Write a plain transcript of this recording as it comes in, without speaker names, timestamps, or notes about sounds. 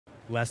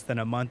Less than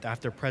a month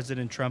after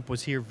President Trump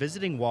was here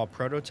visiting wall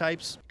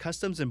prototypes,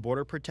 Customs and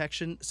Border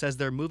Protection says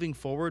they're moving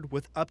forward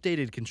with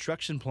updated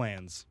construction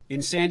plans.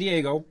 In San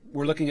Diego,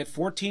 we're looking at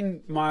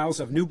 14 miles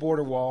of new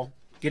border wall,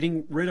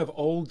 getting rid of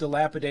old,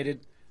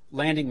 dilapidated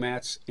landing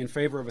mats in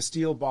favor of a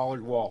steel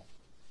bollard wall.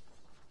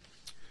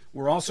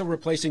 We're also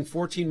replacing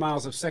 14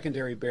 miles of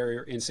secondary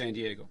barrier in San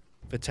Diego.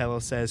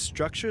 Vitello says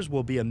structures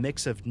will be a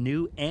mix of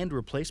new and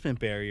replacement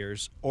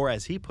barriers, or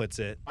as he puts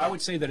it, I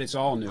would say that it's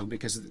all new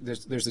because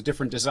there's a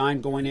different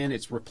design going in.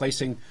 It's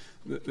replacing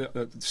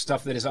the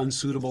stuff that is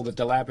unsuitable, the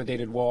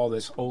dilapidated wall,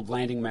 this old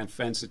landing mat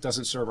fence. It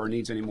doesn't serve our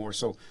needs anymore.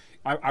 So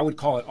I would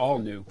call it all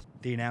new.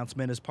 The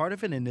announcement is part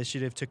of an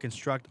initiative to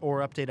construct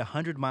or update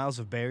 100 miles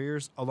of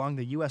barriers along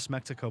the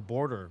U.S.-Mexico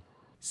border.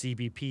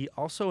 CBP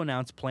also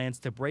announced plans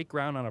to break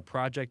ground on a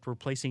project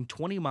replacing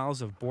 20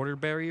 miles of border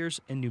barriers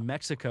in New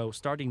Mexico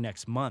starting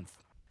next month.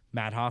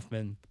 Matt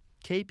Hoffman,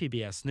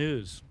 KPBS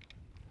News.